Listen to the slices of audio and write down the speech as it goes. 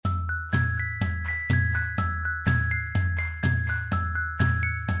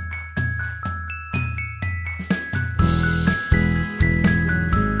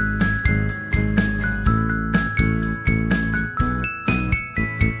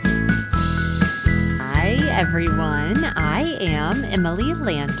everyone. I am Emily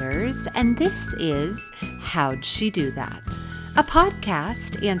Landers, and this is How'd She Do That? A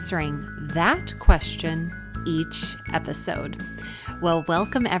podcast answering that question each episode. Well,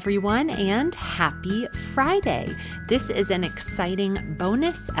 welcome everyone, and happy Friday. This is an exciting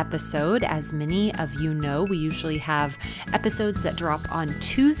bonus episode. As many of you know, we usually have episodes that drop on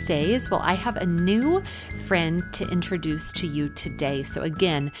Tuesdays. Well, I have a new friend to introduce to you today. So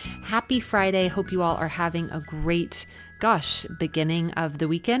again, happy Friday. Hope you all are having a great beginning of the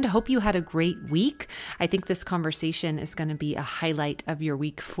weekend. Hope you had a great week. I think this conversation is going to be a highlight of your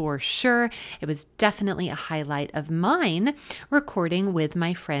week for sure. It was definitely a highlight of mine recording with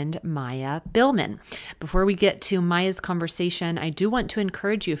my friend Maya Billman. Before we get to Maya's conversation, I do want to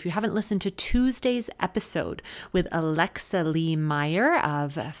encourage you, if you haven't listened to Tuesday's episode with Alexa Lee Meyer,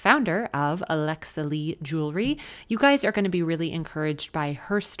 founder of Alexa Lee Jewelry, you guys are going to be really encouraged by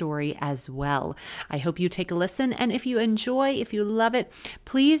her story as well. I hope you take a listen, and if you if you love it,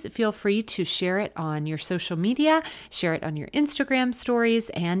 please feel free to share it on your social media, share it on your Instagram stories,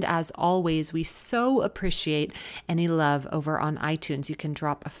 and as always, we so appreciate any love over on iTunes. You can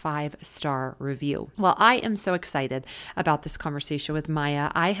drop a 5-star review. Well, I am so excited about this conversation with Maya.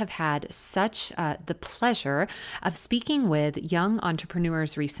 I have had such the pleasure of speaking with young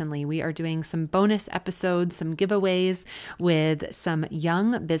entrepreneurs recently. We are doing some bonus episodes, some giveaways with some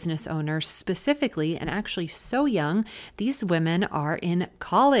young business owners specifically, and actually so young. These women are in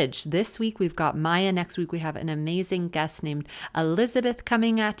college. This week we've got Maya. Next week we have an amazing guest named Elizabeth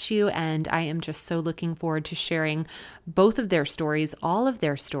coming at you, and I am just so looking forward to sharing both of their stories, all of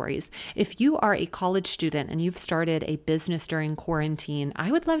their stories. If you are a college student and you've started a business during quarantine,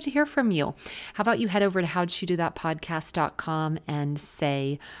 I would love to hear from you. How about you head over to howdshedo.podcast.com and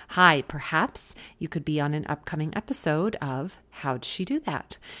say hi. Perhaps you could be on an upcoming episode of How'd She Do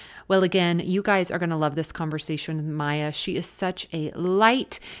That? Well, again, you guys are going to love this conversation with Maya. She is such a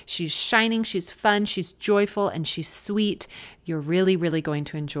light. She's shining. She's fun. She's joyful, and she's sweet. You're really, really going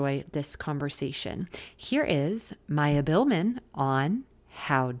to enjoy this conversation. Here is Maya Billman on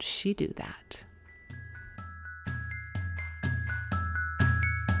How'd She Do That?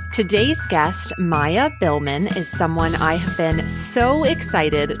 Today's guest, Maya Billman, is someone I have been so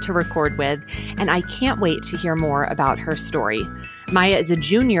excited to record with, and I can't wait to hear more about her story. Maya is a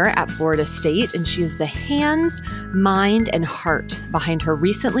junior at Florida State, and she is the hands, mind, and heart behind her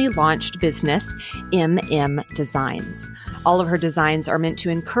recently launched business, MM Designs. All of her designs are meant to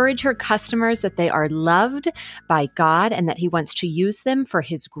encourage her customers that they are loved by God and that He wants to use them for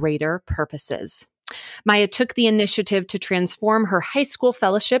His greater purposes. Maya took the initiative to transform her high school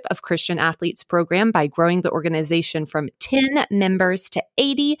fellowship of Christian athletes program by growing the organization from 10 members to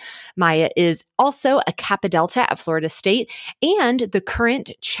 80. Maya is also a Kappa Delta at Florida State and the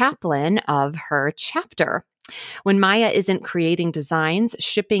current chaplain of her chapter. When Maya isn't creating designs,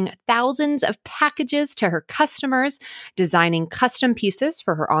 shipping thousands of packages to her customers, designing custom pieces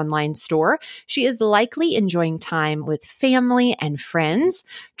for her online store, she is likely enjoying time with family and friends,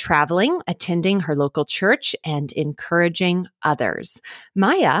 traveling, attending her local church, and encouraging others.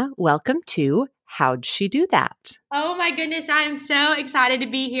 Maya, welcome to How'd She Do That? Oh my goodness, I am so excited to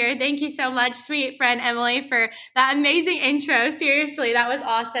be here. Thank you so much, sweet friend Emily, for that amazing intro. Seriously, that was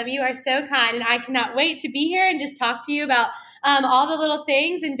awesome. You are so kind, and I cannot wait to be here and just talk to you about all the little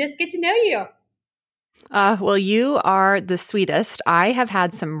things and just get to know you. Well, you are the sweetest. I have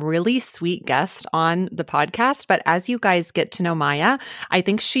had some really sweet guests on the podcast, but as you guys get to know Maya, I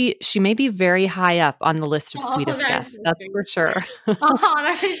think she may be very high up on the list of sweetest guests. That's for sure.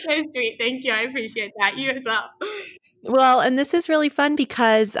 That is so sweet. Thank you. I appreciate that. You as well. Well, and this is really fun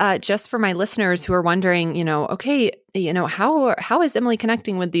because just for my listeners who are wondering, okay, how is Emily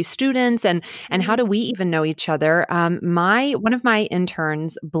connecting with these students, and how do we even know each other? One of my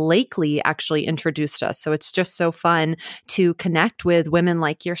interns, Blakely, actually introduced us. So it's just so fun to connect with women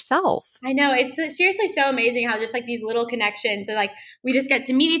like yourself. I know. It's seriously so amazing how just like these little connections, so like we just get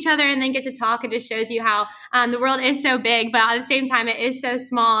to meet each other and then get to talk. It just shows you how the world is so big, but at the same time, it is so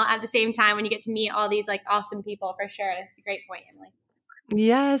small at the same time when you get to meet all these like awesome people, for sure. That's a great point, Emily.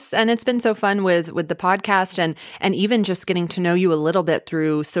 Yes. And it's been so fun with the podcast and even just getting to know you a little bit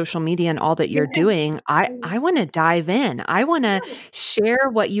through social media and all that you're doing. I want to dive in. I want to share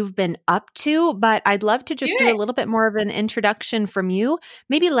what you've been up to, but I'd love to just do a little bit more of an introduction from you.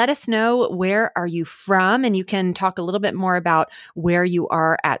 Maybe let us know, where are you from? And you can talk a little bit more about where you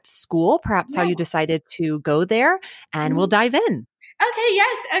are at school, perhaps how you decided to go there, and we'll dive in. Okay,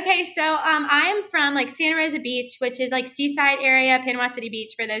 yes. Okay, so I'm from like Santa Rosa Beach, which is like seaside area, Panama City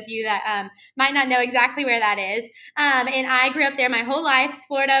Beach, for those of you that might not know exactly where that is. And I grew up there my whole life,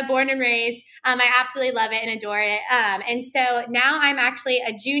 Florida, born and raised. I absolutely love it and adore it. And so now I'm actually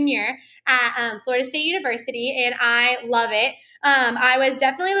a junior at Florida State University, and I love it. I was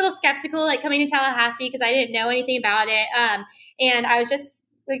definitely a little skeptical, like coming to Tallahassee because I didn't know anything about it. And I was just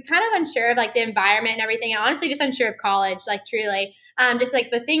like kind of unsure of like the environment and everything, and honestly just unsure of college, like truly, just like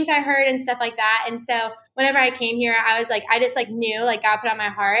the things I heard and stuff like that. And so whenever I came here, I was like, I just like knew, like God put on my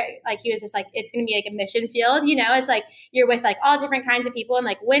heart, like he was just like, it's going to be like a mission field, it's like you're with like all different kinds of people, and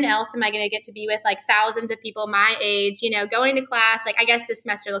like when else am I going to get to be with like thousands of people my age, going to class, like I guess this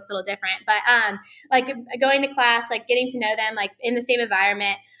semester looks a little different, but like going to class, like getting to know them like in the same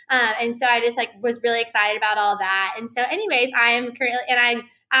environment. And so I just like was really excited about all that. And so anyways, I am currently, and I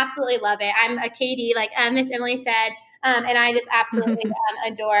absolutely love it. I'm a Katie, like Miss Emily said, and I just absolutely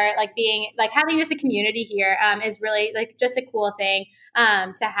adore like being like having just a community here is really like just a cool thing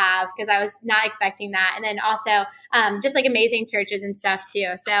to have, because I was not expecting that. And then also just like amazing churches and stuff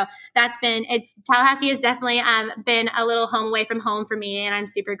too. So Tallahassee has definitely been a little home away from home for me, and I'm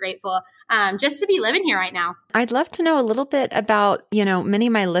super grateful just to be living here right now. I'd love to know a little bit about, many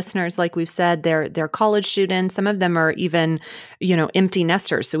of my listeners, like we've said, they're college students. Some of them are even, empty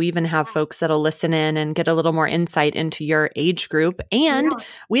nesters. So we even have folks that'll listen in and get a little more insight into your age group. And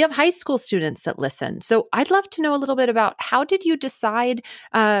we have high school students that listen. So I'd love to know a little bit about how did you decide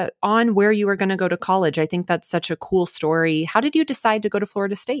on where you were going to go to college? I think that's such a cool story. How did you decide to go to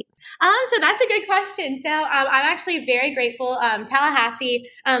Florida State? So that's a good question. So I'm actually very grateful. Tallahassee,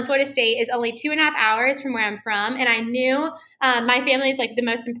 Florida State is only 2.5 hours from where I'm from. And I knew my family is like the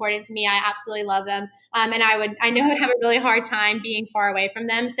most important to me. I absolutely love them. And I know I would have a really hard time being far away from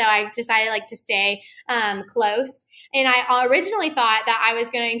them. So I decided like to stay close. And I originally thought that I was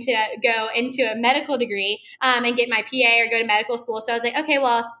going to go into a medical degree and get my PA or go to medical school. So I was like, okay,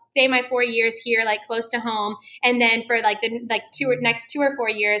 well, I'll stay my 4 years here, like close to home. And then for like the next 2 or 4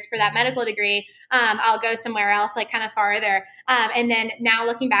 years for that medical degree, I'll go somewhere else, like kind of farther. And then now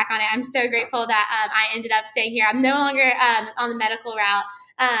looking back on it, I'm so grateful that I ended up staying here. I'm no longer on the medical route.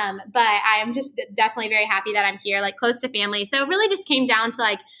 But I'm just definitely very happy that I'm here, like close to family. So it really just came down to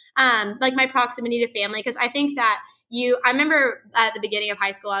like my proximity to family. Because I think that I remember at the beginning of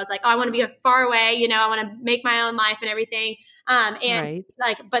high school, I was like, oh, I want to be far away, I want to make my own life and everything.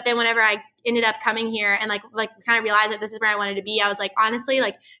 But then whenever I ended up coming here and like kind of realized that this is where I wanted to be, I was like, honestly,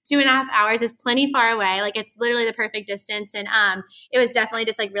 like 2.5 hours is plenty far away. Like it's literally the perfect distance. And it was definitely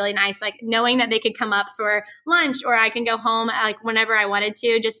just like really nice, like knowing that they could come up for lunch or I can go home like whenever I wanted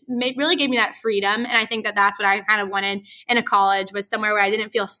to, just really gave me that freedom. And I think that that's what I kind of wanted in a college, was somewhere where I didn't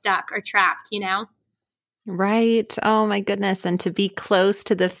feel stuck or trapped, Right. Oh my goodness. And to be close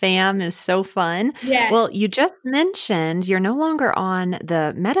to the fam is so fun. Yes. Well, you just mentioned you're no longer on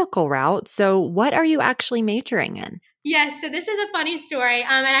the medical route. So what are you actually majoring in? Yes, so this is a funny story,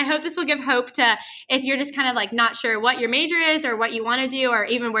 and I hope this will give hope to if you're just kind of like not sure what your major is or what you want to do or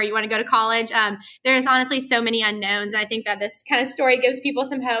even where you want to go to college. There's honestly so many unknowns. I think that this kind of story gives people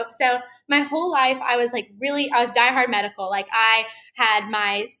some hope. So my whole life, I was diehard medical. Like I had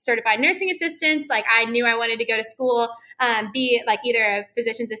my certified nursing assistants. Like I knew I wanted to go to school, be like either a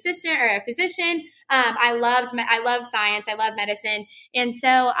physician's assistant or a physician. I loved science. I love medicine. And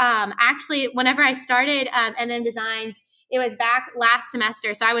so actually, whenever I started MM Design, it was back last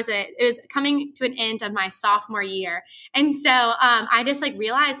semester. So it was coming to an end of my sophomore year. And so I just like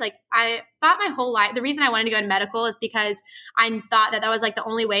realized like I thought my whole life, the reason I wanted to go into medical is because I thought that was like the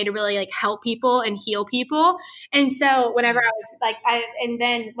only way to really like help people and heal people. And so whenever I was like,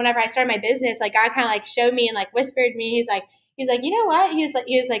 whenever I started my business, like God kind of like showed me and like whispered me, he's like, you know what? He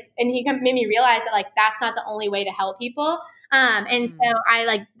was like, and he made me realize that like, that's not the only way to help people. And so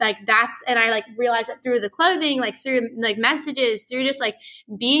I I realized that through the clothing, like through like messages, through just like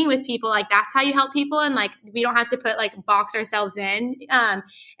being with people, like that's how you help people. And like, we don't have to put like box ourselves in.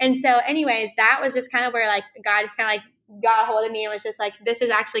 And so anyways, that was just kind of where like God just kind of like got a hold of me and was just like, this is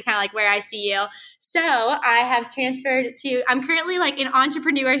actually kind of like where I see you. So I have transferred I'm currently like in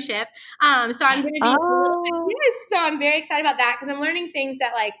entrepreneurship. So I'm going to be, so I'm very excited about that because I'm learning things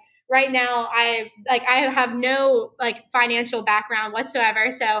that like right now I have no like financial background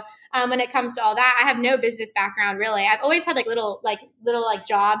whatsoever. So when it comes to all that, I have no business background really. I've always had like little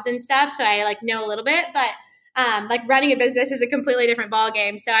jobs and stuff. So I like know a little bit, but like running a business is a completely different ball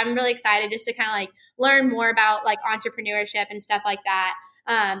game. So I'm really excited just to kind of like learn more about like entrepreneurship and stuff like that.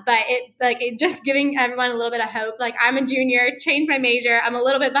 But it just giving everyone a little bit of hope. Like I'm a junior, changed my major. I'm a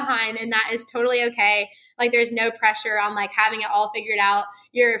little bit behind, and that is totally okay. Like there's no pressure on like having it all figured out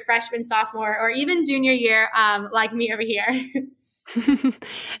your freshman, sophomore, or even junior year, like me over here.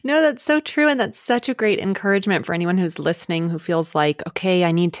 No, that's so true. And that's such a great encouragement for anyone who's listening who feels like, okay,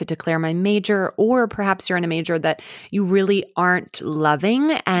 I need to declare my major, or perhaps you're in a major that you really aren't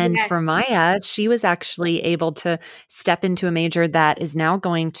loving. And Yes. for Maya, she was actually able to step into a major that is now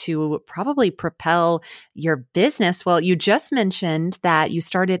going to probably propel your business. Well, you just mentioned that you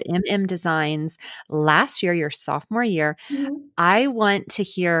started MM Designs last year, your sophomore year. Mhm. I want to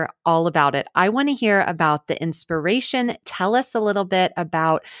hear all about it. I want to hear about the inspiration. Tell us a little bit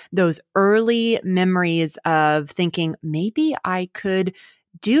about those early memories of thinking, maybe I could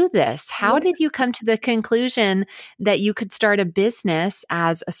do this. How did you come to the conclusion that you could start a business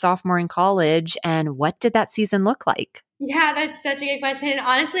as a sophomore in college? And what did that season look like? Yeah, that's such a good question.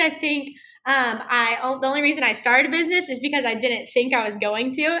 Honestly, I think the only reason I started a business is because I didn't think I was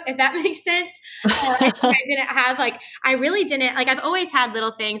going to, if that makes sense. I think I didn't have I really didn't I've always had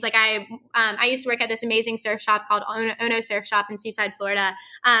little things. I used to work at this amazing surf shop called Ono Surf Shop in Seaside, Florida.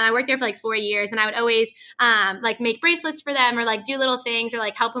 I worked there for like 4 years, and I would always make bracelets for them, or like do little things, or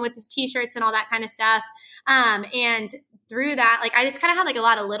like help them with his t-shirts and all that kind of stuff. And through that, like I just kind of had like a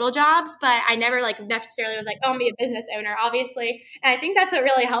lot of little jobs, but I never like necessarily was like, oh, I'm gonna be a business owner, obviously. And I think that's what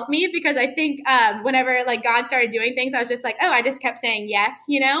really helped me, because I think whenever like God started doing things, I was just like, oh, I just kept saying yes,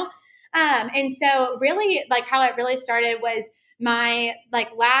 you know? And so really like how it really started was my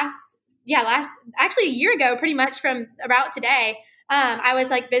actually a year ago, pretty much from about today. I was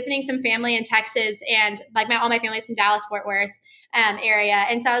like visiting some family in Texas, and like all my family's from Dallas, Fort Worth area.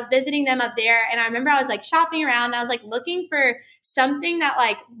 And so I was visiting them up there, and I remember I was like shopping around, and I was like looking for something that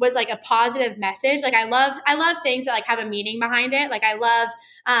like was like a positive message. Like I love things that like have a meaning behind it. Like I love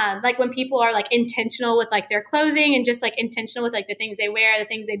like when people are like intentional with like their clothing, and just like intentional with like the things they wear, the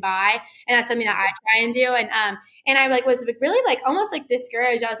things they buy. And that's something that I try and do. And I like was really like almost like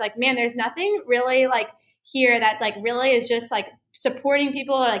discouraged. I was like, man, there's nothing really like here that like really is just like supporting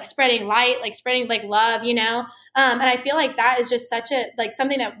people, or like spreading light, like spreading like love, you know? And I feel like that is just such a like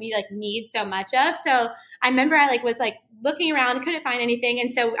something that we like need so much of. So I remember I like was like looking around, couldn't find anything.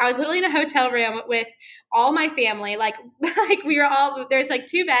 And so I was literally in a hotel room with all my family. Like we were all, there's like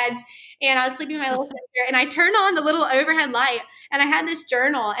 2 beds, and I was sleeping with my little sister, and I turned on the little overhead light, and I had this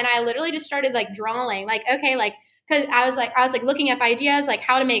journal, and I literally just started like drawing, like, okay, like, cause I was like looking up ideas, like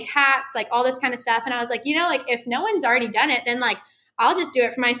how to make hats, like all this kind of stuff. And I was like, you know, like if no one's already done it, then like, I'll just do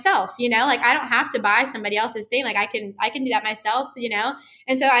it for myself, you know, like I don't have to buy somebody else's thing. Like I can do that myself, you know?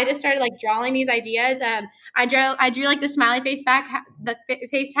 And so I just started like drawing these ideas. I drew like the smiley face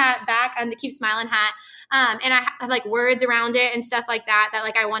face hat back and the keep smiling hat. And I had like words around it and stuff like that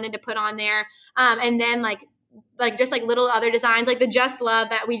like I wanted to put on there. And then like just like little other designs, like the Just Love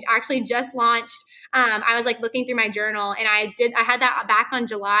that we actually just launched. I was like looking through my journal, and I had that back on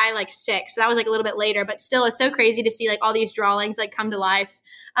July like 6th. So that was like a little bit later, but still it's so crazy to see like all these drawings like come to life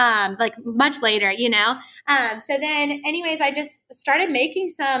like much later, you know? So then anyways, I just started making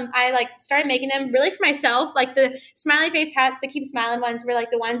started making them really for myself. Like the smiley face hats, the keep smiling ones were like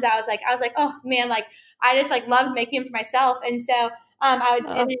the ones that I was like, oh man, like I just like loved making them for myself. And so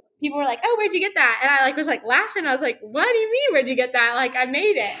and then people were like, oh, where'd you get that? And I like was like laughing. I was like, what do you mean, where'd you get that? Like I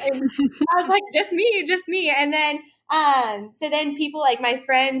made it. And I was like, just me. And then so then people like my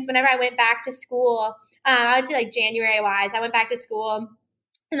friends, whenever I went back to school, I would say like January wise, I went back to school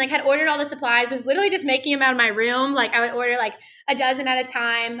and like had ordered all the supplies, was literally just making them out of my room. Like I would order like a dozen at a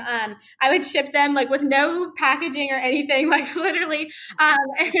time. I would ship them like with no packaging or anything, like literally.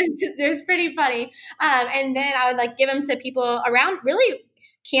 It was pretty funny. And then I would like give them to people around. Really,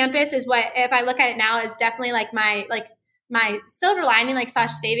 campus is what, if I look at it now, is definitely like my silver lining, like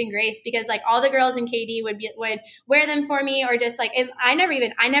 / saving grace, because like all the girls in KD would wear them for me, or just like, and I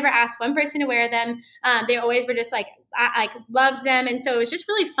never asked one person to wear them. They always were just like, I loved them. And so it was just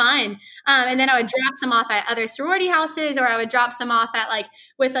really fun. And then I would drop some off at other sorority houses, or I would drop some off at like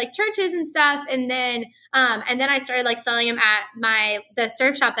with like churches and stuff. And then I started like selling them at the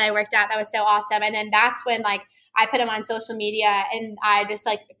surf shop that I worked at. That was so awesome. And then that's when like I put them on social media, and I just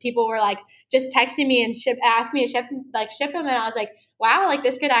like, people were like just texting me and ask me to ship them. And I was like, wow, like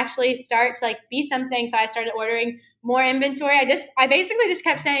this could actually start to like be something. So I started ordering more inventory. I basically just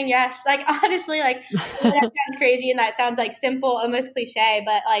kept saying yes. Like honestly, like that sounds crazy, and that sounds like simple, almost cliche,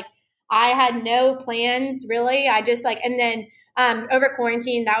 but like I had no plans really. I just like, and then over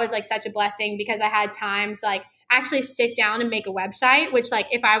quarantine, that was like such a blessing because I had time to like actually sit down and make a website, which like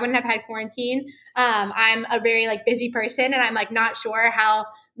if I wouldn't have had quarantine, I'm a very like busy person and I'm like not sure how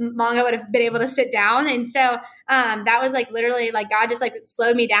long I would have been able to sit down. And so that was like literally like God just like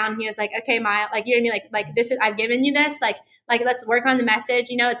slowed me down. He was like, okay, Maya, like you know what I mean? Like this is I've given you this, like let's work on the message.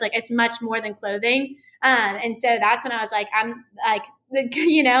 You know, it's like it's much more than clothing. And so that's when I was like, I'm like,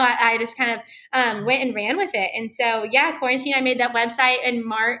 you know, I just kind of went and ran with it. And so yeah, quarantine, I made that website in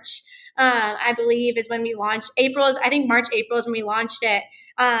March. I believe is when we launched. I think March, April is when we launched it.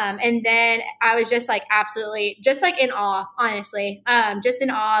 And then I was just like absolutely just like in awe, honestly, just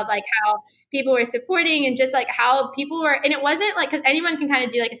in awe of like how people were supporting and just like how people were, and it wasn't like, cause anyone can kind of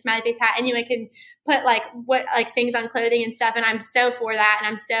do like a smiley face hat. Anyone can put like what, like things on clothing and stuff. And I'm so for that. And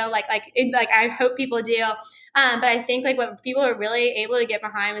I'm so like I hope people do. But I think like what people are really able to get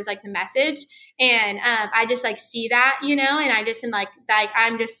behind is like the message. And I just like see that, you know, and I just am like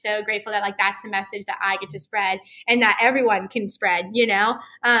I'm just so grateful that like that's the message that I get to spread and that everyone can spread, you know,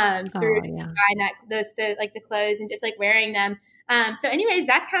 through buying that the clothes and just like wearing them. So anyways,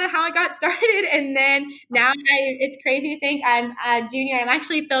 that's kind of how I got started. And then now it's crazy to think I'm a junior. I'm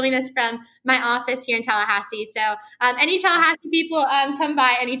actually filming this from my office here in Tallahassee. So any Tallahassee people come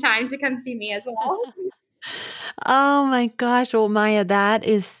by anytime to come see me as well. Oh my gosh. Well, Maya, that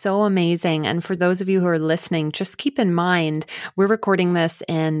is so amazing. And for those of you who are listening, just keep in mind, we're recording this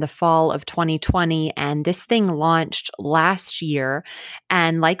in the fall of 2020, and this thing launched last year.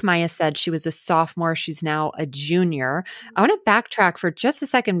 And like Maya said, she was a sophomore. She's now a junior. I want to backtrack for just a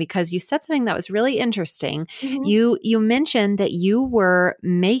second because you said something that was really interesting. Mm-hmm. You mentioned that you were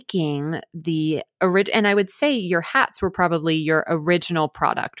making the original, and I would say your hats were probably your original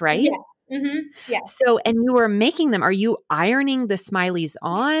product, right? Yeah. Mm-hmm. Yes. So, and you were making them. Are you ironing the smileys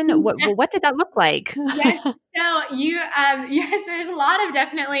on? What did that look like? Yes. So you, yes, there's a lot of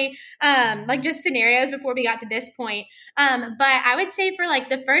definitely, like just scenarios before we got to this point. But I would say for like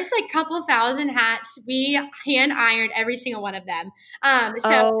the first like couple of thousand hats, we hand ironed every single one of them.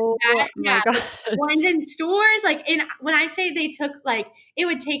 Ones in stores, like when I say they took like, it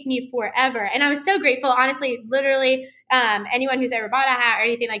would take me forever. And I was so grateful, honestly, literally, anyone who's ever bought a hat or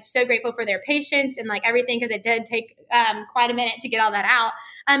anything, like so grateful for their patience and like everything. Cause it did take, quite a minute to get all that out.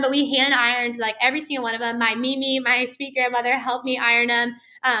 But we hand ironed like every single one of them. My Mimi, my sweet grandmother, helped me iron them.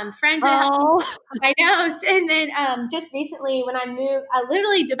 Friends would help me. I know. And then just recently when I moved,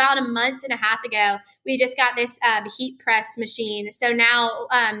 literally about a month and a half ago, we just got this heat press machine. So now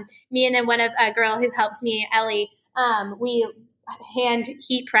me and then a girl who helps me, Ellie, we hand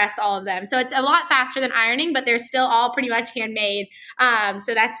heat press all of them. So it's a lot faster than ironing, but they're still all pretty much handmade.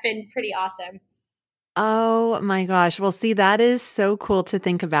 So that's been pretty awesome. Oh my gosh. Well, see, that is so cool to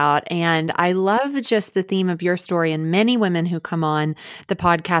think about. And I love just the theme of your story and many women who come on the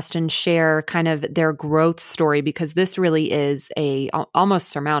podcast and share kind of their growth story, because this really is a almost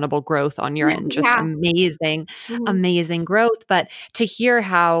surmountable growth on your end. Just amazing, amazing growth. But to hear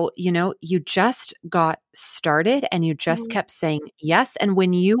how, you know, you just got started and you just kept saying yes. And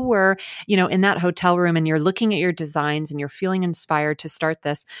when you were, you know, in that hotel room and you're looking at your designs and you're feeling inspired to start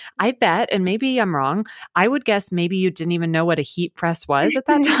this, I bet, and maybe I'm wrong, I would guess maybe you didn't even know what a heat press was at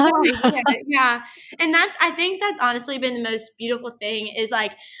that time. Yeah. And I think that's honestly been the most beautiful thing is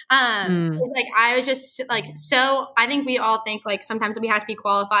like, like I was just like, so I think we all think like sometimes we have to be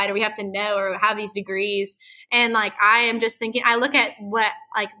qualified or we have to know or have these degrees. And like, I am just thinking, I look at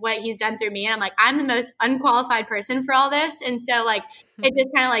what he's done through me and I'm like, I'm the most unqualified person for all this. And so like, it just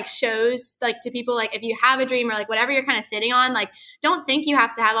kind of like shows like to people, like if you have a dream or like whatever you're kind of sitting on, like don't think you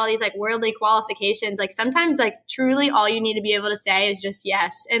have to have all these like worldly qualifications. Like sometimes like truly all you need to be able to say is just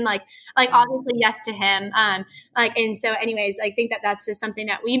yes. And like obviously yes to him. And so anyways, I think that that's just something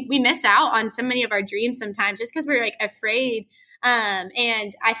that we miss out on so many of our dreams sometimes just because we're like afraid.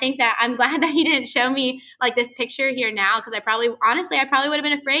 And I think that I'm glad that he didn't show me like this picture here now, because I probably would have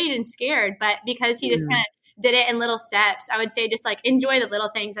been afraid and scared, but because he just kind of did it in little steps, I would say just like enjoy the little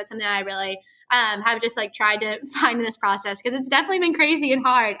things. That's something that I really have just like tried to find in this process, because it's definitely been crazy and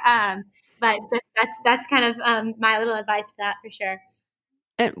hard. But that's kind of my little advice for that for sure.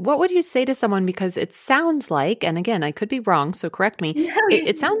 And what would you say to someone, because it sounds like, and again, I could be wrong, so correct me.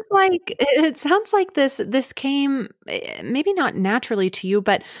 It sounds like this came maybe not naturally to you,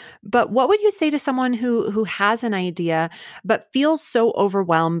 but what would you say to someone who has an idea but feels so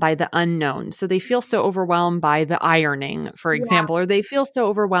overwhelmed by the unknown? So they feel so overwhelmed by the ironing, for example, or they feel so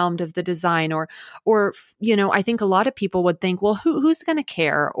overwhelmed of the design, or you know, I think a lot of people would think, well, who's going to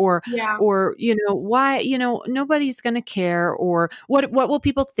care, or you know, why, you know, nobody's going to care, or what will people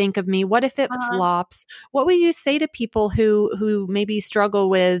people think of me? What if it Uh-huh. flops? What would you say to people who maybe struggle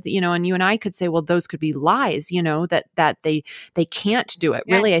with, and you and I could say, well, those could be lies, that they can't do it.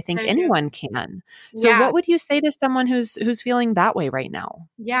 Yes, Really, I think so true. anyone can. So Yeah. what would you say to someone who's feeling that way right now?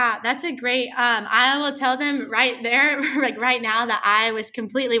 Yeah, that's a great I will tell them right there, like right now, that I was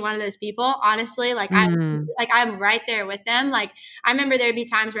completely one of those people. Honestly, Mm. I'm right there with them. Like I remember there'd be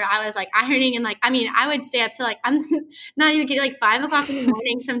times where I was like ironing and I would stay up till like I'm not even kidding, like 5 o'clock in the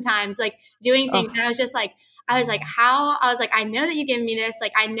morning sometimes, like doing things. And Oh, I was like, I know that you gave me this.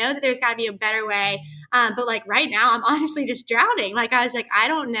 Like, I know that there's got to be a better way. But like right now, I'm honestly just drowning. Like, I was like, I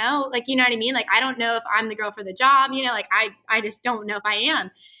don't know. Like, you know what I mean? Like, I don't know if I'm the girl for the job. Like, I just don't know if I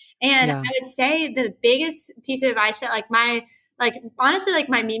am. And I yeah. would say the biggest piece of advice that honestly, like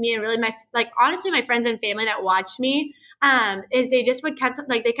my Mimi and really honestly, my friends and family that watched me, is they just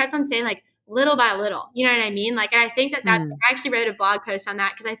they kept on saying like, little by little, you know what I mean? Like, and I think that Mm. I actually wrote a blog post on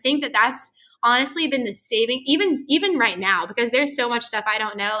that because I think that that's honestly been the saving, even right now, because there's so much stuff I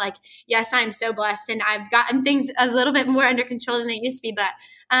don't know. Like, yes, I'm so blessed and I've gotten things a little bit more under control than they used to be, but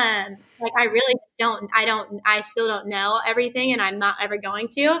like I really just I still don't know everything, and I'm not ever going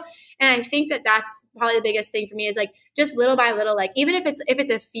to. And I think that that's probably the biggest thing for me is like just little by little, like even if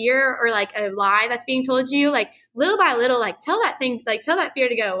it's a fear or like a lie that's being told to you, like little by little, like tell that fear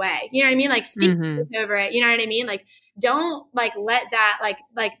to go away. You know what I mean? Like speak Mhm. over it. You know what I mean? Like don't like let that like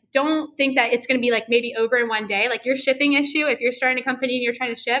don't think that it's going to be like maybe over in one day. Like your shipping issue, if you're starting a company and you're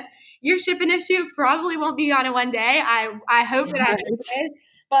trying to ship, your shipping issue probably won't be gone in one day. I hope that I Right. it is.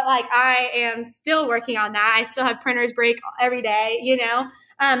 But like I am still working on that. I still have printers break every day,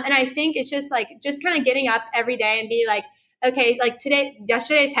 and I think it's just like just kind of getting up every day and be like, okay, like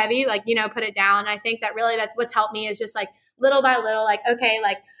yesterday's heavy, like, put it down. I think that really that's what's helped me is just like little by little, like, okay,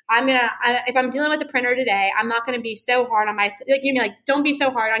 like if I'm dealing with the printer today, I'm not going to be so hard on myself. Like, don't be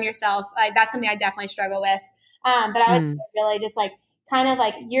so hard on yourself. Like, that's something I definitely struggle with. But I would Mm. really just like, kind of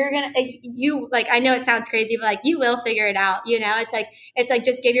like I know it sounds crazy, but like you will figure it out. It's like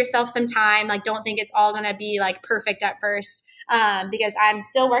just give yourself some time. Like don't think it's all gonna be like perfect at first, because I'm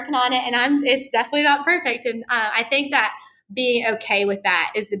still working on it, and it's definitely not perfect. And I think that being okay with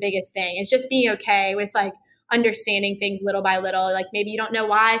that is the biggest thing. It's just being okay with like understanding things little by little. Like maybe you don't know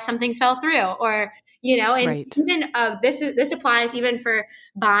why something fell through, or and Right. even this applies even for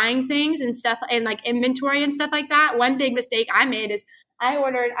buying things and stuff and like inventory and stuff like that. One big mistake I made is I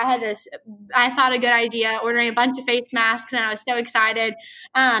thought a good idea ordering a bunch of face masks, and I was so excited.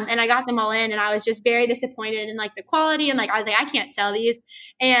 And I got them all in, and I was just very disappointed in like the quality. And like, I was like, I can't sell these.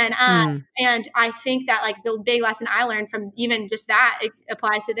 And, Mm. and I think that like the big lesson I learned from even just that, it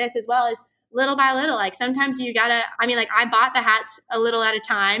applies to this as well, is little by little. Like sometimes you gotta, like I bought the hats a little at a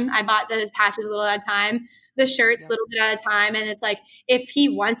time. I bought those patches a little at a time, the shirts a Yep. little bit at a time. And it's like, if he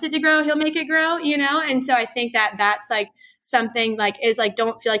wants it to grow, he'll make it grow, And so I think that that's like, something like is like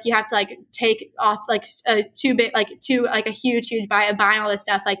don't feel like you have to like take off like a huge buying all this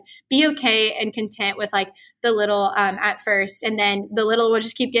stuff. Like be okay and content with like the little at first, and then the little will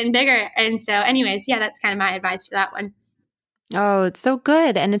just keep getting bigger. And so anyways, yeah, that's kind of my advice for that one. Oh, it's so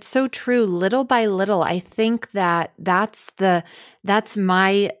good. And it's so true. Little by little, I think that's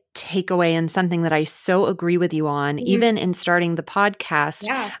my takeaway and something that I so agree with you on. Mhm. Even in starting the podcast,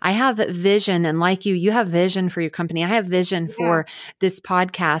 Yeah. I have vision, and like you have vision for your company. I have vision Yeah. for this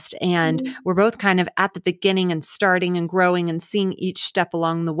podcast, and Mhm. we're both kind of at the beginning and starting and growing and seeing each step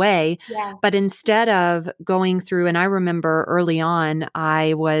along the way. Yeah. But instead of going through, and I remember early on,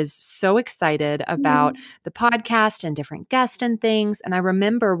 I was so excited about Mhm. the podcast and different guests and things. And I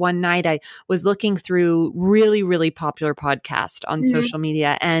remember one night I was looking through really, really popular podcasts on Mhm. social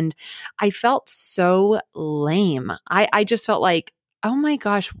media, and I felt so lame. I just felt like, oh my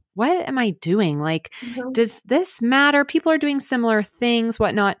gosh, what am I doing? Like, Mhm. does this matter? People are doing similar things,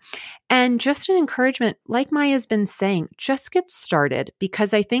 whatnot. And just an encouragement, like Maya's been saying, just get started,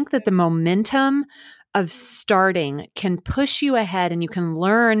 because I think that the momentum of starting can push you ahead, and you can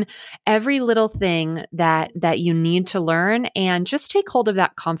learn every little thing that you need to learn, and just take hold of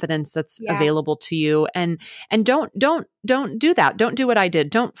that confidence that's Yeah. available to you. And don't do that. Don't do what I did.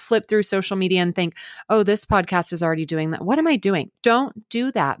 Don't flip through social media and think, oh, this podcast is already doing that. What am I doing? Don't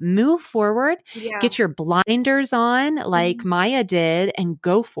do that. Move forward, Yeah. get your blinders on like Mhm. Maya did, and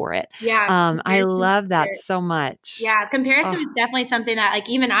go for it. Yeah. I Comparison love that for so much. Yeah, comparison Oh, is definitely something that like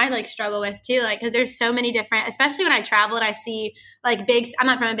even I like struggle with too. Like, because there's so many different, especially when I travel and I see like I'm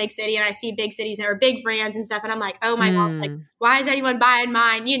not from a big city, and I see big cities or big brands and stuff, and I'm like, oh my gosh, like mm. why is anyone buying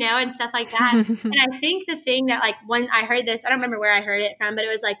mine, and stuff like that. And I think the thing that like when I heard this, I don't remember where I heard it from, but it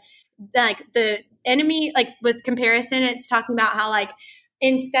was like the enemy, like with comparison, it's talking about how like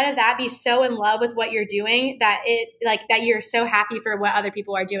instead of that, be so in love with what you're doing that that you're so happy for what other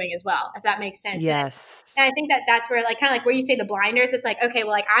people are doing as well, if that makes sense. Yes. And I think that that's where, like, kind of like where you say the blinders, it's like, okay,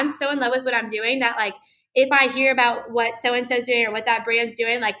 well, like, I'm so in love with what I'm doing that, like, if I hear about what so-and-so's doing or what that brand's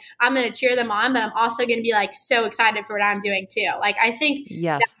doing, like, I'm going to cheer them on, but I'm also going to be like so excited for what I'm doing too. Like, I think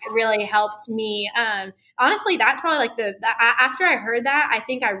that really helped me. Honestly, that's probably like after I heard that, I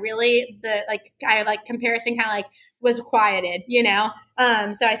think I really, comparison kind of like was quieted, you know?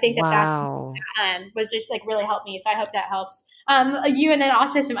 So I think that was just like really helped me. So I hope that helps you, and then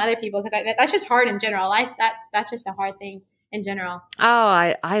also some other people, because that's just hard in general. Like that's just a hard thing in general.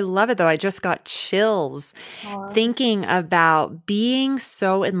 Oh, I love it though. I just got chills thinking about being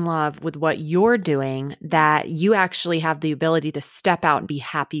so in love with what you're doing that you actually have the ability to step out and be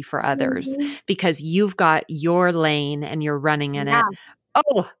happy for others because you've got your lane and you're running in it.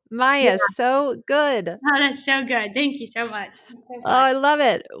 Oh, Maya, so good. Oh, that's so good. Thank you so much. So I love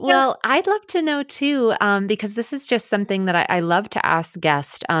it. Well, I'd love to know too, because this is just something that I love to ask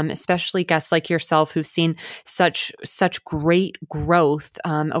guests, especially guests like yourself who've seen such great growth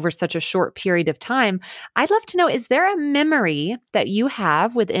over such a short period of time. I'd love to know, is there a memory that you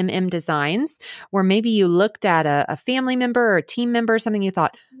have with MM Designs where maybe you looked at a family member or a team member or something, you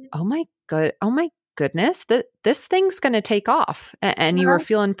thought, oh my goodness, this thing's going to take off, and you were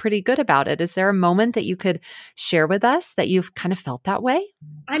feeling pretty good about it. Is there a moment that you could share with us that you've kind of felt that way?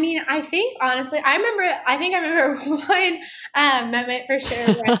 I mean, I think honestly, I remember one moment for sure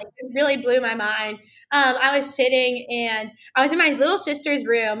where it really blew my mind. I was sitting and I was in my little sister's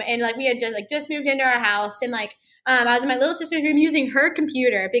room, and like we had just moved into our house, and like I was in my little sister's room using her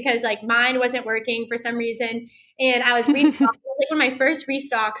computer because like mine wasn't working for some reason, and I was restocking. It was like one of my first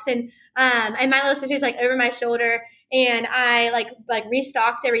restocks, and my little sister's like over my shoulder, and I like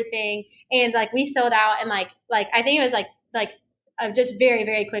restocked everything, and like we sold out, and like I think it was like just very,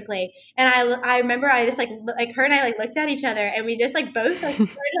 very quickly. And I remember I just like her and I like looked at each other, and we just like both like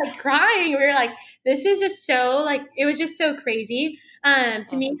started like crying. We were like, this is just so like, it was just so crazy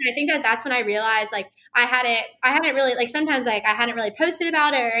to me. And I think that's when I realized like I hadn't really like, sometimes like I hadn't really posted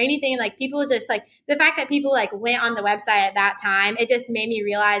about it or anything. And like people just like the fact that people like went on the website at that time, it just made me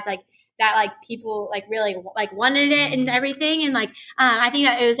realize like that like people like really like wanted it and everything. And like I think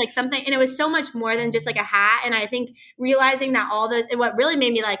that it was like something, and it was so much more than just like a hat. And I think realizing that all those, and what really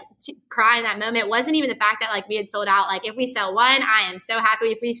made me like cry in that moment wasn't even the fact that like we had sold out. Like if we sell one, I am so happy.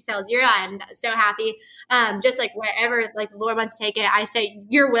 If we sell zero, I am so happy. Just like wherever like the Lord wants to take it, I say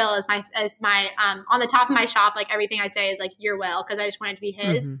your will is my on the top of my shop. Like everything I say is like your will, because I just want it to be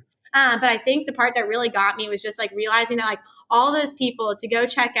His. But I think the part that really got me was just like realizing that like all those people to go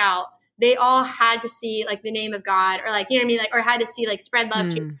check out, they all had to see like the name of God, or like, you know what I mean? Like, or had to see like spread love,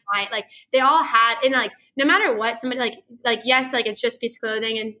 choose light. Like they all had, and like, no matter what somebody like, yes, like it's just a piece of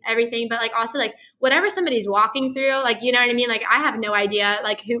clothing and everything, but like also like whatever somebody's walking through, like, you know what I mean? Like I have no idea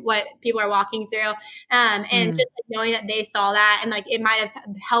like what people are walking through. And just like knowing that they saw that, and like, it might've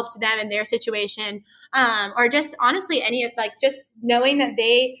helped them in their situation. Or just honestly, any of like, just knowing that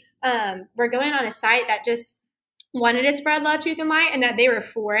they were going on a site that just wanted to spread love, truth, and light, and that they were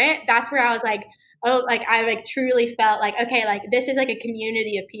for it. That's where I was like, oh, like I like truly felt like, okay, like this is like a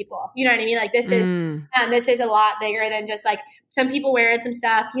community of people. You know what I mean? Like this is a lot bigger than just like some people wearing some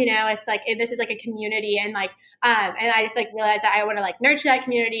stuff. You know, it's like this is like a community, and like and I just like realized that I want to like nurture that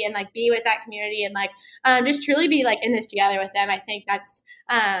community and like be with that community, and like just truly be like in this together with them. I think that's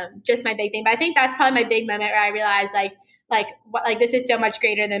just my big thing. But I think that's probably my big moment where I realized like this is so much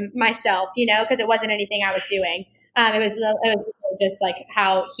greater than myself. You know, because it wasn't anything I was doing. It was just like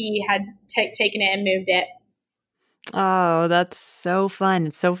how He had taken it and moved it. Oh, that's so fun.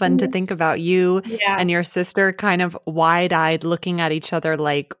 It's so fun to think about you and your sister kind of wide-eyed looking at each other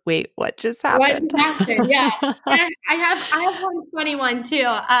like, wait, what just happened? What happened? Yeah. I have one funny one too.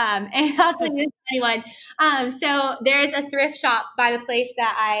 And I'll tell you this funny one. So there's a thrift shop by the place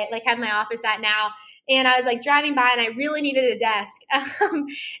that I like have my office at now. And I was like driving by, and I really needed a desk.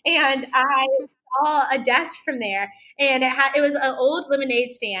 And I saw a desk from there, and it was an old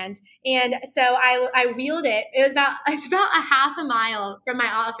lemonade stand, and so I wheeled it. It's about a half a mile from my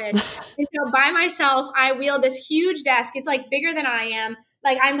office, and so by myself I wheeled this huge desk. It's like bigger than I am.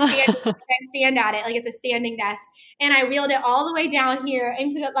 Like I'm standing, I stand at it like it's a standing desk, and I wheeled it all the way down here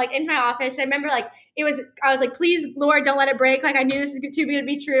into my office. And I remember like I was like, please Lord, don't let it break. Like I knew this was too good to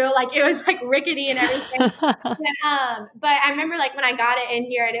be true. Like it was like rickety and everything. But I remember like when I got it in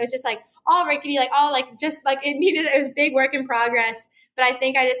here, and it was just like all rickety, like all like just like it was big work in progress. But I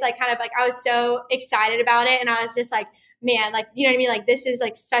think I just like kind of like I was so excited about it, and I was just like, man, like you know what I mean? Like this is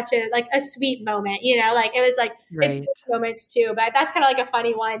like such a like a sweet moment, you know? Like it was like it's Right. moments too, but that's kind of like a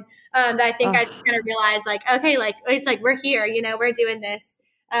funny one that I think I Oh, kind of realized like okay, like it's like we're here, you know, we're doing this.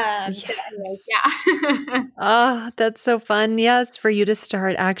 So anyways, yes. yeah. Oh, that's so fun. Yes, for you to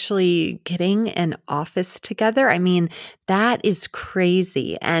start actually getting an office together. I mean, that is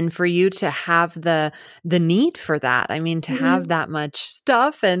crazy. And for you to have the need for that. I mean, to have Mhm. that much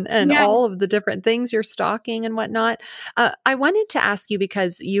stuff and Yeah. all of the different things you're stocking and whatnot. I wanted to ask you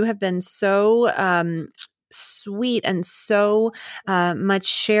because you have been so sweet and so much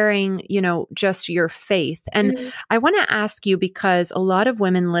sharing, just your faith. And Mhm. I want to ask you because a lot of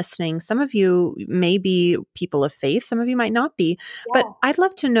women listening, some of you may be people of faith, some of you might not be, but Yeah. I'd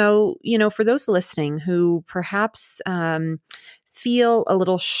love to know, for those listening who perhaps feel a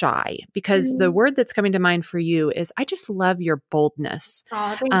little shy, because the Mhm. word that's coming to mind for you is I just love your boldness.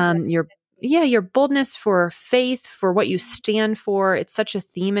 Aw, thank you. Your boldness for faith, for what you stand for. It's such a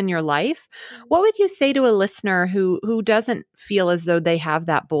theme in your life. Mhm. What would you say to a listener who doesn't feel as though they have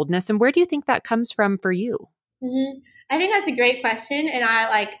that boldness, and where do you think that comes from for you? Mhm. I think that's a great question, and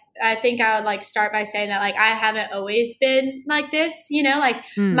I think I would like start by saying that like I haven't always been like this, you know, like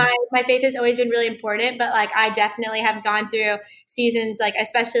Mm, my faith has always been really important, but like I definitely have gone through seasons like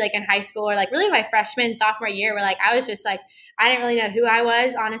especially like in high school or like really my freshman sophomore year where like I was just like I didn't really know who I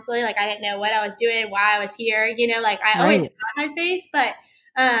was, honestly, like I didn't know what I was doing, why I was here, you know, like I always right. had my faith, but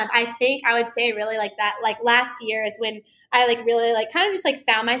I think I would say really like that like last year is when I like really like kind of just like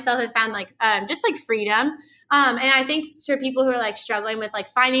found myself and found like just like freedom. And I think for people who are like struggling with like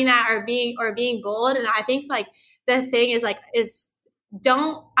finding that or being bold, and I think like the thing is like is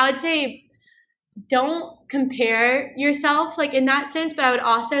don't I would say don't compare yourself like in that sense, but I would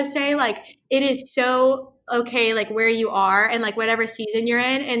also say like it is so okay like where you are and like whatever season you're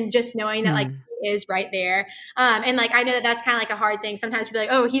in, and just knowing that like Mm, he is right there. And like I know that that's kind of like a hard thing sometimes to be like,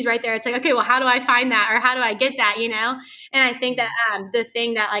 oh, he's right there. It's like, okay, well, how do I find that or how do I get that, you know? And I think that the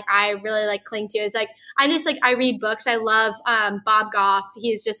thing that like I really like cling to is like I just like I read books. I love Bob Goff.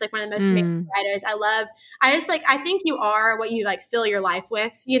 He's just like one of the most amazing mm, writers. I just like I think you are what you like fill your life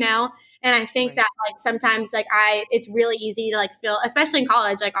with, you know? And I think right. that like sometimes like it's really easy to like feel, especially in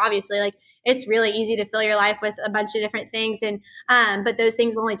college, like obviously like it's really easy to fill your life with a bunch of different things. And but those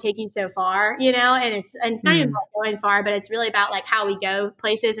things will only take you so far, you know, and it's not even Mm, about going far, but it's really about like how we go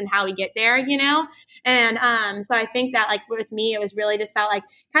places and how we get there, you know? And so I think that like with me, it was really just about like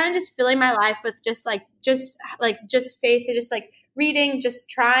kind of just filling my life with just faith and just like reading, just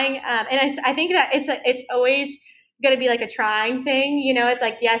trying. I think that it's always going to be like a trying thing, you know. It's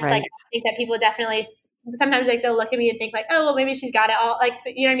like yes, like right. I think that people definitely sometimes like they'll look at me and think like, oh well, maybe she's got it all, like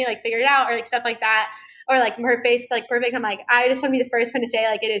you know what I mean, like figured it out or like stuff like that, or like her faith's like perfect. I'm like, I just want to be the first one to say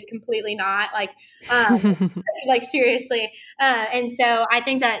like it is completely not um like seriously. And so I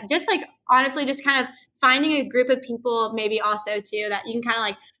think that just like honestly, just kind of finding a group of people maybe also too that you can kind of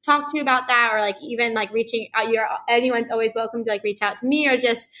like talk to about that, or like even like reaching out, you're anyone's always welcome to like reach out to me, or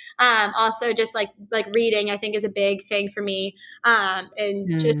just also just like reading I think is a big thing for me, and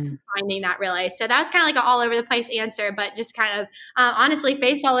just Mm, finding that really. So that's kind of like an all over the place answer, but just kind of honestly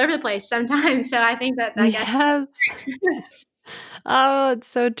face all over the place sometimes. So I think that I guess yes. Oh, it's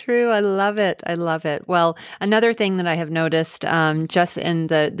so true. I love it. I love it. Well, another thing that I have noticed, just in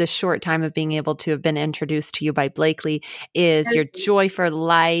the short time of being able to have been introduced to you by Blakely, is your joy for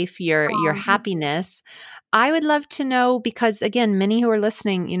life, your happiness. I would love to know because, again, many who are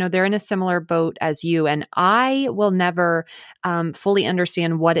listening, they're in a similar boat as you, and I will never fully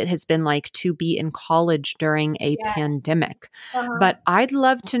understand what it has been like to be in college during a yes. pandemic. Uh-huh. But I'd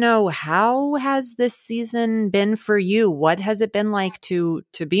love to know, how has this season been for you? What has it been like to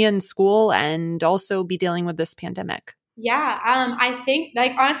be in school and also be dealing with this pandemic? Yeah, I think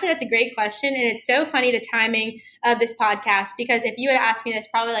like honestly, that's a great question, and it's so funny the timing of this podcast, because if you had asked me this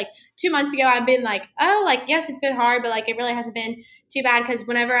probably like 2 months ago, I've been like, oh, like yes, it's been hard, but like it really hasn't been too bad, because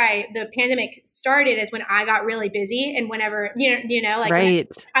whenever the pandemic started is when I got really busy, and whenever like when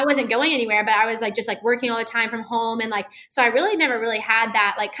Right. I wasn't going anywhere, but I was like just like working all the time from home, and like so I really never really had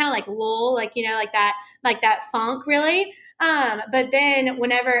that like kind of like lull, like like that funk really. But then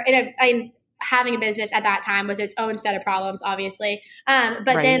whenever having a business at that time was its own set of problems, obviously. But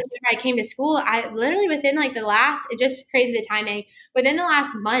Right. then when I came to school, I literally within like the last, it's just crazy the timing, within the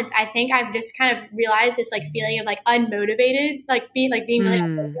last month, I think I've just kind of realized this like feeling of like unmotivated, being really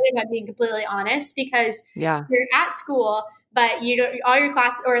unmotivated, but being completely honest, because Yeah. you're at school, but you don't, all your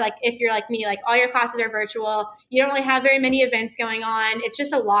classes, or like if you're like me, like all your classes are virtual. You don't really have very many events going on. It's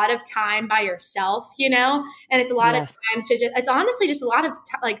just a lot of time by yourself, and it's a lot of Yes. time to just, it's honestly just a lot of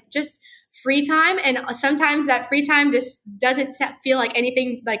like just free time. And sometimes that free time just doesn't feel like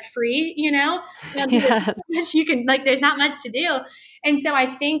anything like free, Yes. you can like, there's not much to do. And so I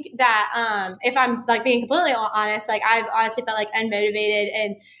think that if I'm like being completely honest, like I've honestly felt like unmotivated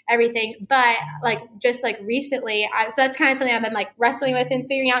and everything, but like just like recently, so that's kind of something I've been like wrestling with and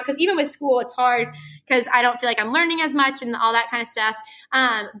figuring out, because even with school, it's hard because I don't feel like I'm learning as much and all that kind of stuff.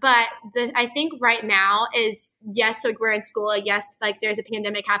 But I think right now is, yes, like we're in school, yes, like there's a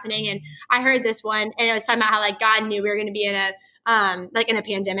pandemic happening, and I heard this one, and it was talking about how like God knew we were going to be in a like in a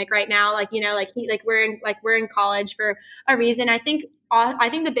pandemic right now, like we're in college for a reason. I think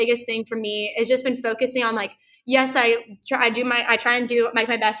the biggest thing for me has just been focusing on like, yes, I try and do my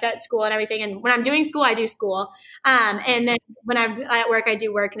best at school and everything. And when I'm doing school, I do school. And then when I'm at work, I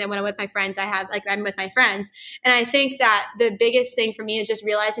do work. And then when I'm with my friends, I'm with my friends. And I think that the biggest thing for me is just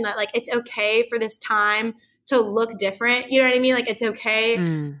realizing that like, it's okay for this time to look different. You know what I mean? Like it's okay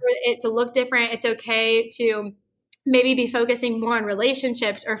for it to look different. It's okay to maybe be focusing more on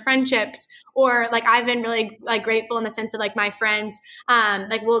relationships or friendships, or like I've been really like grateful in the sense of like my friends,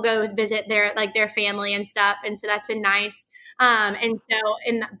 like we'll go visit their family and stuff. And so that's been nice. But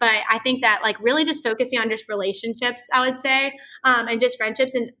I think that like really just focusing on just relationships, I would say, and just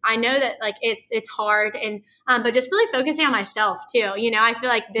friendships. And I know that like it's hard, and, but just really focusing on myself too. I feel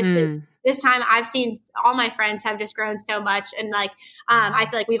like this time I've seen all my friends have just grown so much. And like, I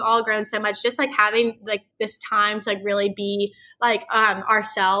feel like we've all grown so much, just like having like this time to like really be like,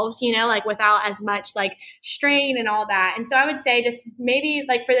 ourselves, like without as much like strain and all that. And so I would say just maybe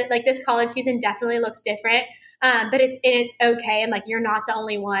like for like this college season definitely looks different. But it's okay. And like, you're not the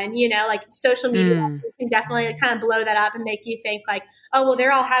only one, like social media can definitely kind of blow that up and make you think like, oh, well,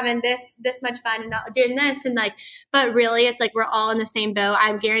 they're all having this much fun and not doing this. And like, but really it's like, we're all in the same boat.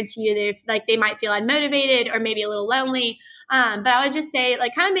 I guarantee you that like they might feel unmotivated or maybe a little lonely. But I would just say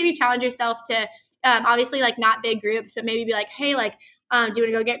like, kind of maybe challenge yourself to, obviously like not big groups, but maybe be like, hey, like, do you want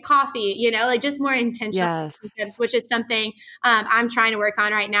to go get coffee? Like just more intentional, Yes. which is something I'm trying to work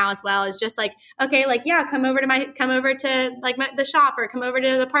on right now as well. Is just like, okay, like, yeah, come over to like the shop, or come over to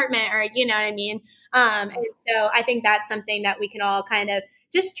the apartment, or you know what I mean? And so I think that's something that we can all kind of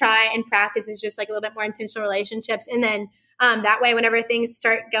just try and practice, is just like a little bit more intentional relationships. And then that way, whenever things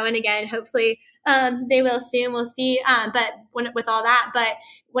start going again, hopefully they will soon, we'll see. But with all that, but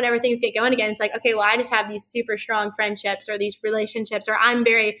whenever things get going again, it's like, okay, well, I just have these super strong friendships or these relationships, or I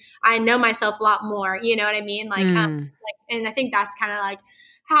know myself a lot more, you know what I mean? Like, and I think that's kind of like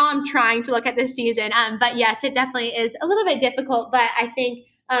how I'm trying to look at this season. But yes, it definitely is a little bit difficult, but I think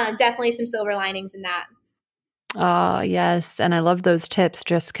definitely some silver linings in that. Oh, yes. And I love those tips.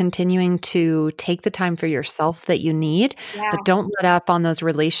 Just continuing to take the time for yourself that you need, but don't let up on those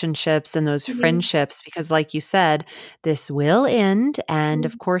relationships and those friendships, because like you said, this will end. And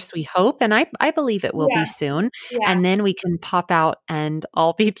of course we hope, and I believe it will be soon. And then we can pop out and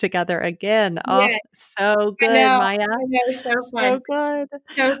all be together again. Oh, so good, Maya. I know, so fun. So good.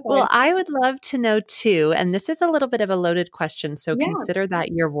 So fun. Well, I would love to know too, and this is a little bit of a loaded question, so consider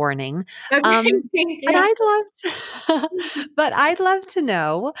that your warning. Okay, thank you. But I'd love to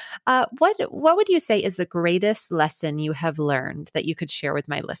know what would you say is the greatest lesson you have learned that you could share with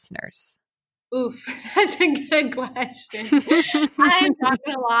my listeners? Oof, that's a good question. I'm not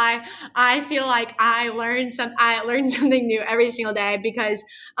gonna lie. I feel like I learn something new every single day, because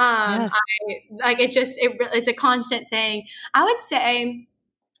it's a constant thing. I would say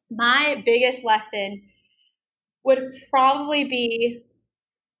my biggest lesson would probably be,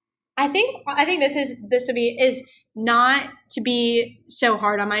 I think is not to be so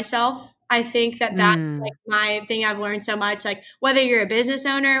hard on myself. I think that's like my thing I've learned so much, like whether you're a business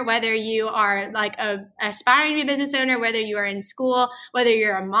owner, whether you are like aspiring to be a business owner, whether you are in school, whether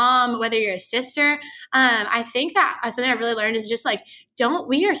you're a mom, whether you're a sister. I think that something I've really learned is just like,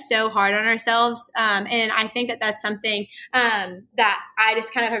 we are so hard on ourselves. And I think that that's something that I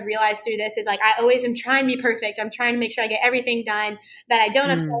just kind of have realized through this, is like, I always am trying to be perfect. I'm trying to make sure I get everything done, that I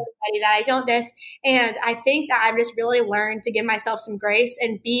don't upset anybody, that I don't this. And I think that I've just really learned to give myself some grace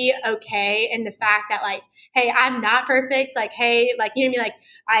and be okay in the fact that like, hey, I'm not perfect. Like, hey, like, you know what I mean? Like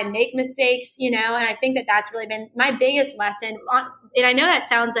I make mistakes, and I think that that's really been my biggest lesson and I know that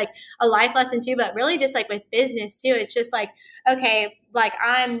sounds like a life lesson too, but really just like with business too, it's just like, okay, like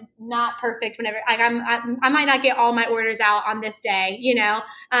I'm not perfect whenever, like I might not get all my orders out on this day,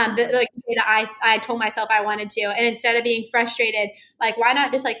 like the day that I told myself I wanted to. And instead of being frustrated, like, why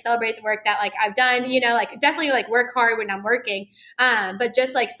not just like celebrate the work that like I've done, like definitely like work hard when I'm working. But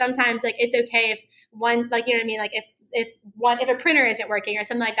just like sometimes like it's okay if one, like, you know what I mean? Like if a printer isn't working or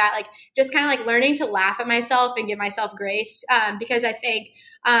something like that, like just kind of like learning to laugh at myself and give myself grace. Because I think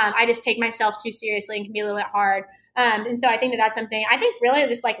I just take myself too seriously and can be a little bit hard. And so I think that that's something, I think really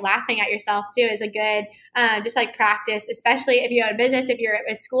just like laughing at yourself too is a good, just like practice, especially if you have a business, if you're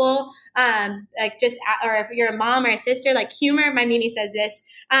at school, like just, or if you're a mom or a sister, like humor, my Mimi says this,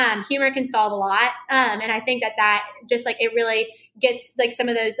 humor can solve a lot. And I think that just like, it really gets like some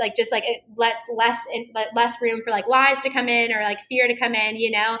of those, like, just like it lets less room for like lies to come in or like fear to come in,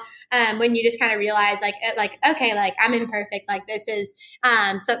 when you just kind of realize like, okay, like I'm imperfect. Like this is,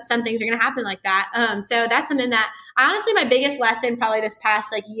 so some things are going to happen like that. So that's something that honestly, my biggest lesson probably this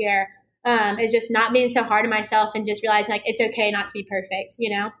past like year, is just not being so hard on myself and just realizing like, it's okay not to be perfect,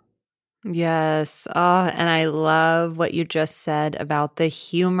 Yes. Oh, and I love what you just said about the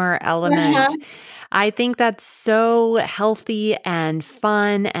humor element. Uh-huh. I think that's so healthy and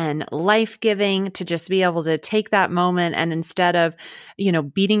fun and life-giving to just be able to take that moment and instead of,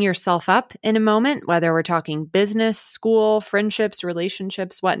 beating yourself up in a moment, whether we're talking business, school, friendships,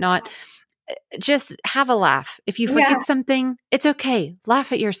 relationships, whatnot, just have a laugh. If you Yeah. forget something, it's okay.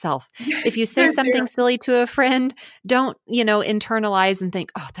 Laugh at yourself. If you say So true. something silly to a friend, don't, internalize and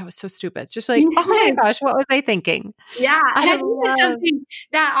think, oh, that was so stupid. Just like, oh my Yes. gosh, what was I thinking? Yeah. And I I think that's love, something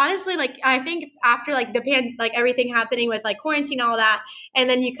that honestly, like, I think after like like everything happening with like quarantine, all that, and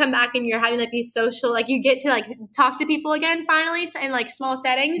then you come back and you're having like these social, like you get to like talk to people again finally in like small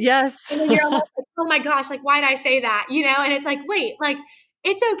settings. yes. And then you're almost like, oh my gosh, like, why did I say that? And it's like, wait, like,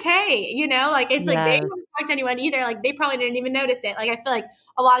 it's okay, like it's like they Yes. don't talk to anyone either. Like they probably didn't even notice it. Like I feel like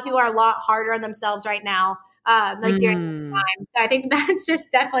a lot of people are a lot harder on themselves right now, like during this Mm. time. So I think that's just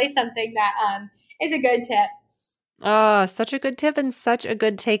definitely something that is a good tip. Oh, such a good tip and such a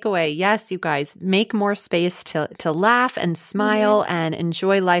good takeaway. Yes, you guys, make more space to laugh and smile and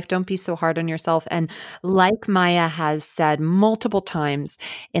enjoy life. Don't be so hard on yourself. And like Maya has said multiple times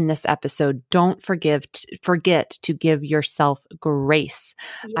in this episode, don't forget to give yourself grace.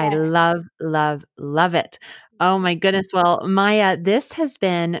 I Yes. love, love, love it. Oh my goodness. Well, Maya, this has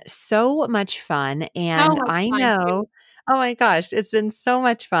been so much fun. So And much I fun. know, oh my gosh, it's been so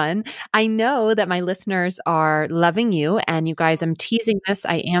much fun. I know that my listeners are loving you. And you guys, I'm teasing this.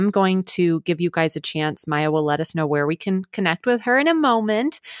 I am going to give you guys a chance. Maya will let us know where we can connect with her in a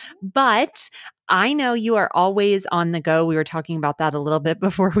moment. But I know you are always on the go. We were talking about that a little bit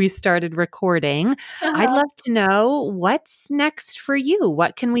before we started recording. I'd Uh-huh. love to know what's next for you.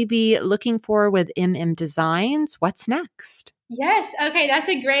 What can we be looking for with MM Designs? What's next? Yes. Okay. That's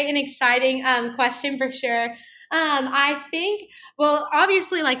a great and exciting question for sure. I think, well,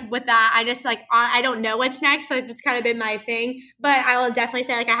 obviously, like with that, I just like, I don't know what's next. Like, that's kind of been my thing. But I will definitely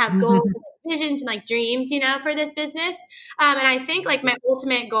say, like, I have goals and like, visions and like dreams, for this business. And I think like my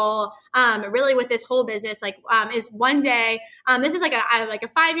ultimate goal, really with this whole business, like, is one day, this is like a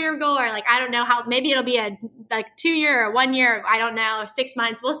 5-year goal or like, I don't know how, maybe it'll be a like 2-year or 1 year, I don't know, 6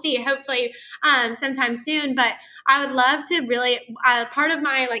 months. We'll see. Hopefully, sometime soon. But I would love to really, part of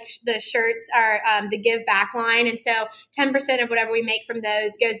my, like the shirts are the give back line. And so 10% of whatever we make from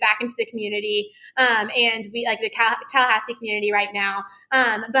those goes back into the community. And we like the Tallahassee community right now.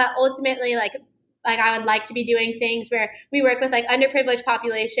 But ultimately, like I would like to be doing things where we work with like underprivileged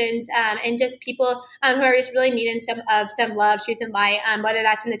populations and just people who are just really needing some love, truth, and light. Whether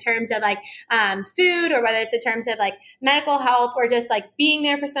that's in the terms of like food, or whether it's in terms of like medical help, or just like being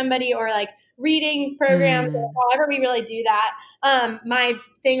there for somebody, or like reading programs, or Mm. however we really do that. My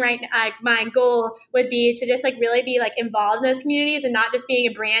thing right now, my goal would be to just like really be like involved in those communities and not just being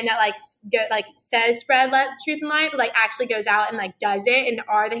a brand that like says spread truth and light, but like actually goes out and like does it and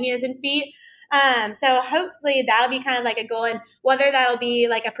are the hands and feet. So hopefully that'll be kind of like a goal, and whether that'll be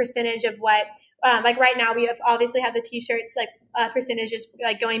like a percentage of what, like right now we obviously have the t-shirts, like percentages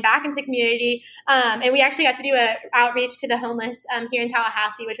like going back into the community. And we actually got to do a outreach to the homeless here in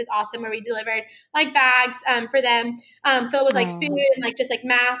Tallahassee, which was awesome, where we delivered like bags for them filled with like food Oh. and like just like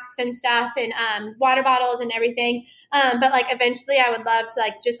masks and stuff, and water bottles and everything. But like eventually I would love to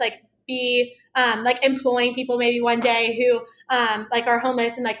like just like be like employing people maybe one day who like are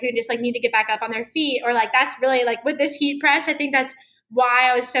homeless and like who just like need to get back up on their feet, or like that's really like with this heat press, I think that's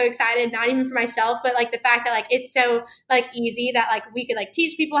why I was so excited, not even for myself, but like the fact that like it's so like easy that like we could like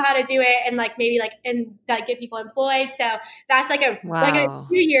teach people how to do it and like maybe like and like get people employed. So that's like a Wow.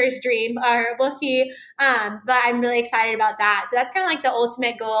 2 years dream, or we'll see. But I'm really excited about that. So that's kind of like the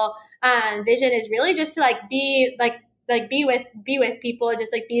ultimate goal. Vision is really just to like be with people,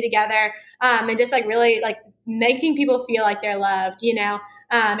 just like be together, and just like really like making people feel like they're loved,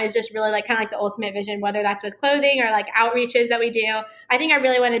 is just really like kind of like the ultimate vision, whether that's with clothing or like outreaches that we do. I think I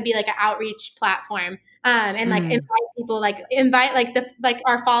really want to be like an outreach platform, and like invite people, like invite like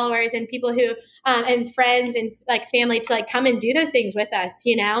our followers and people who, and friends and like family to like come and do those things with us,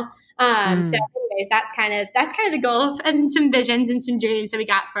 So anyways, that's kind of the goal and some visions and some dreams that we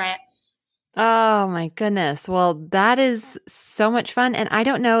got for it. Oh my goodness. Well, that is so much fun. And I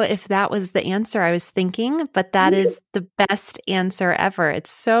don't know if that was the answer I was thinking, but that is the best answer ever.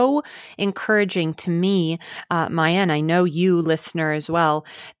 It's so encouraging to me, Maya, and I know you, listener, as well.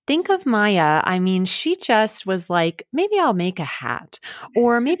 Think of Maya. I mean, she just was like, maybe I'll make a hat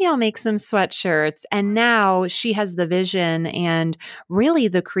or maybe I'll make some sweatshirts. And now she has the vision and really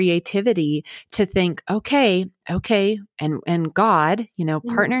the creativity to think, okay, and God,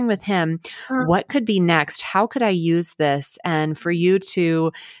 partnering with him, what could be next? How could I use this? And for you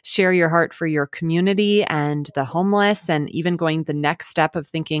to share your heart for your community and the homeless, and even going the next step of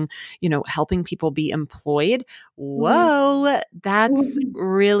thinking, helping people be employed. Whoa, that's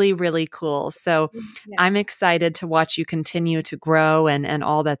really, really cool. So I'm excited to watch you continue to grow and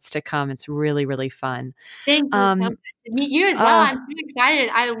all that's to come. It's really, really fun. Thank you so much. To meet you as well. I'm so excited.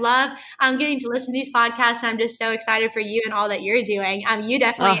 I love getting to listen to these podcasts. And I'm just so excited for you and all that you're doing. You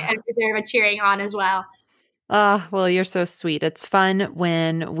definitely deserve a cheering on as well. Well, you're so sweet. It's fun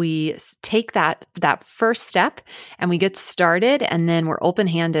when we take that first step and we get started, and then we're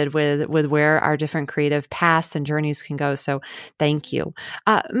open-handed with where our different creative paths and journeys can go. So thank you.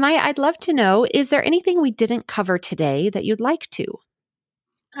 Maya, I'd love to know, is there anything we didn't cover today that you'd like to?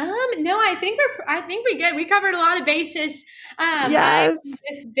 No, I think we good. We covered a lot of bases. Yes.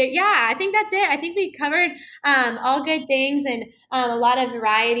 I think that's it. I think we covered all good things and a lot of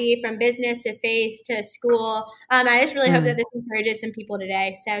variety from business to faith to school. I just really hope that this encourages some people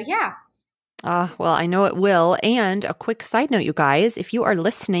today. So yeah. Well, I know it will. And a quick side note, you guys, if you are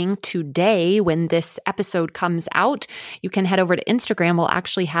listening today when this episode comes out, you can head over to Instagram. We'll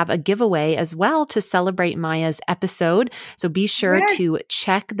actually have a giveaway as well to celebrate Maya's episode. So be sure to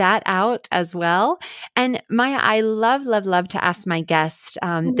check that out as well. And Maya, I love to ask my guests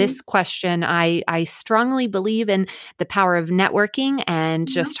this question. I strongly believe in the power of networking and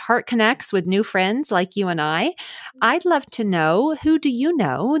just heart connects with new friends like you and I. I'd love to know, who do you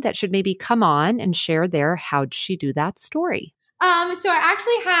know that should maybe come on and share their "How'd she do that" story? So I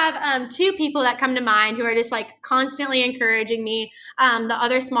actually have two people that come to mind who are just like constantly encouraging me, the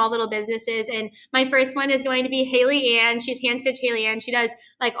other small little businesses. And my first one is going to be Haley Ann. She's Hand Stitch Haley Ann. She does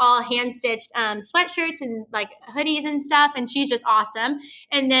like all hand stitched sweatshirts and like hoodies and stuff. And she's just awesome.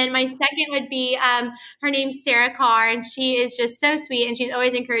 And then my second would be her name's Sarah Carr. And she is just so sweet. And she's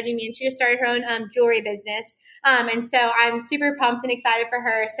always encouraging me. And she just started her own jewelry business. And so I'm super pumped and excited for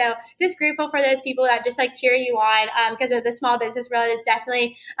her. So just grateful for those people that just like cheer you on because of the small business world is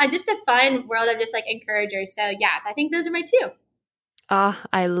definitely just a fun world of just like encouragers. So yeah, I think those are my two.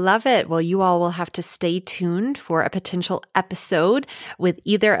 I love it. Well, you all will have to stay tuned for a potential episode with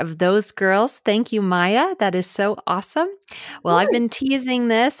either of those girls. Thank you, Maya. That is so awesome. Well, I've been teasing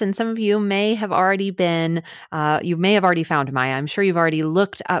this, and some of you may have already found Maya. I'm sure you've already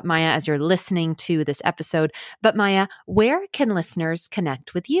looked up Maya as you're listening to this episode. But Maya, where can listeners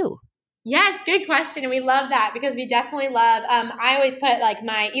connect with you? Yes, good question. And we love that because we definitely love, I always put like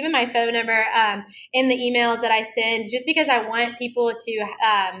even my phone number in the emails that I send, just because I want people to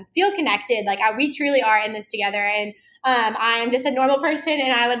feel connected. Like we truly are in this together. And I'm just a normal person,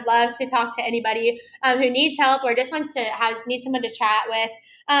 and I would love to talk to anybody who needs help or just wants to need someone to chat with.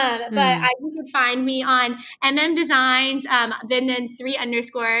 But you can find me on MM Designs, then 3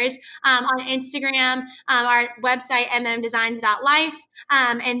 underscores on Instagram, our website, mmdesigns.life.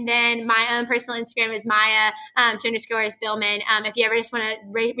 And then my own personal Instagram is Maya _Billman. If you ever just want to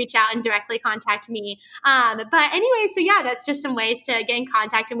reach out and directly contact me. But anyway, so yeah, that's just some ways to get in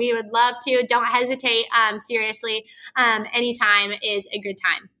contact, and we would love to. Don't hesitate. Seriously, anytime is a good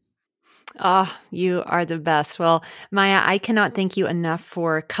time. Oh, you are the best. Well, Maya, I cannot thank you enough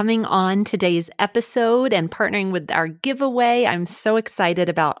for coming on today's episode and partnering with our giveaway. I'm so excited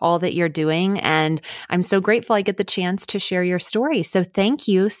about all that you're doing, and I'm so grateful I get the chance to share your story. So thank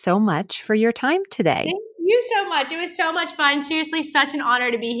you so much for your time today. Thank you. you so much. It was so much fun. Seriously, such an honor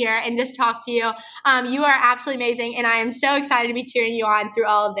to be here and just talk to you. You are absolutely amazing, and I am so excited to be cheering you on through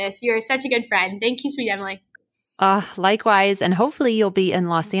all of this. You're such a good friend. Thank you, sweet Emily. Likewise, and hopefully you'll be in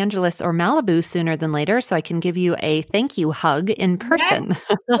Los Angeles or Malibu sooner than later so I can give you a thank you hug in person.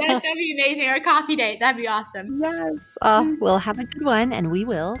 Yes, that'd be amazing. Or a coffee date. That'd be awesome. Yes. We'll have a good one, and we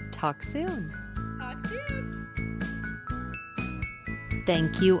will talk soon. Talk soon.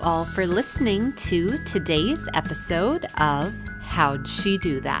 Thank you all for listening to today's episode of How'd She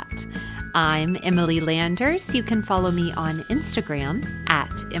Do That? I'm Emily Landers. You can follow me on Instagram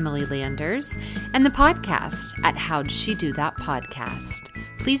at Emily Landers and the podcast at How'd She Do That Podcast.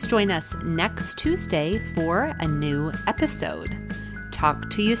 Please join us next Tuesday for a new episode. Talk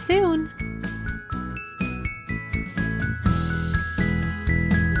to you soon.